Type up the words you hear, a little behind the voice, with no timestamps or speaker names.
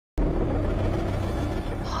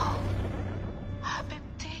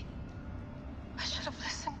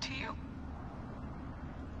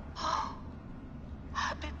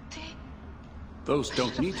Those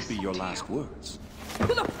don't need to be your last words.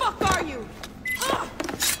 Who the fuck are you? Ah!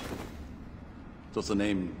 Does the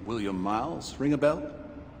name William Miles ring a bell?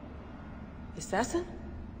 Assassin?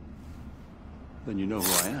 Then you know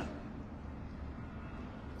who I am.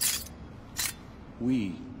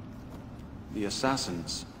 We, the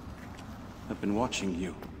assassins, have been watching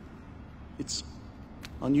you. It's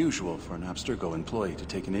unusual for an Abstergo employee to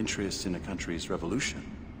take an interest in a country's revolution.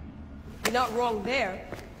 You're not wrong there.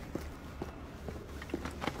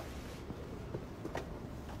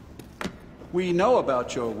 We know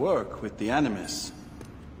about your work with the Animus.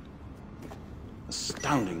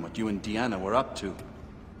 Astounding what you and Deanna were up to.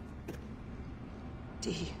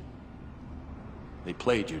 They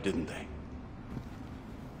played you, didn't they?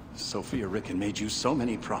 Sophia Ricken made you so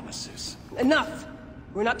many promises. Enough!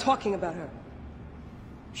 We're not talking about her.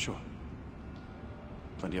 Sure.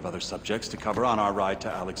 Plenty of other subjects to cover on our ride to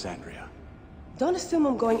Alexandria. Don't assume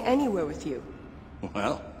I'm going anywhere with you.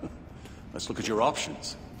 Well, let's look at your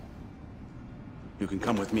options. You can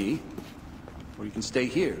come with me, or you can stay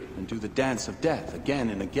here and do the dance of death again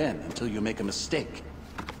and again until you make a mistake.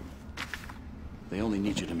 They only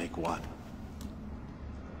need you to make one.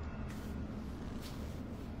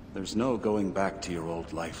 There's no going back to your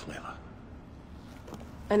old life, Layla.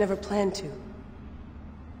 I never planned to.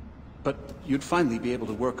 But you'd finally be able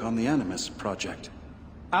to work on the Animus project.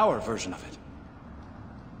 Our version of it.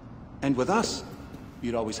 And with us,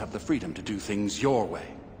 you'd always have the freedom to do things your way.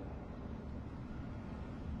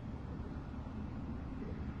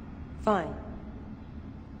 Fine.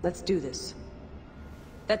 Let's do this.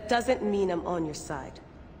 That doesn't mean I'm on your side.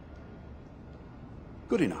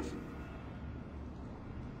 Good enough.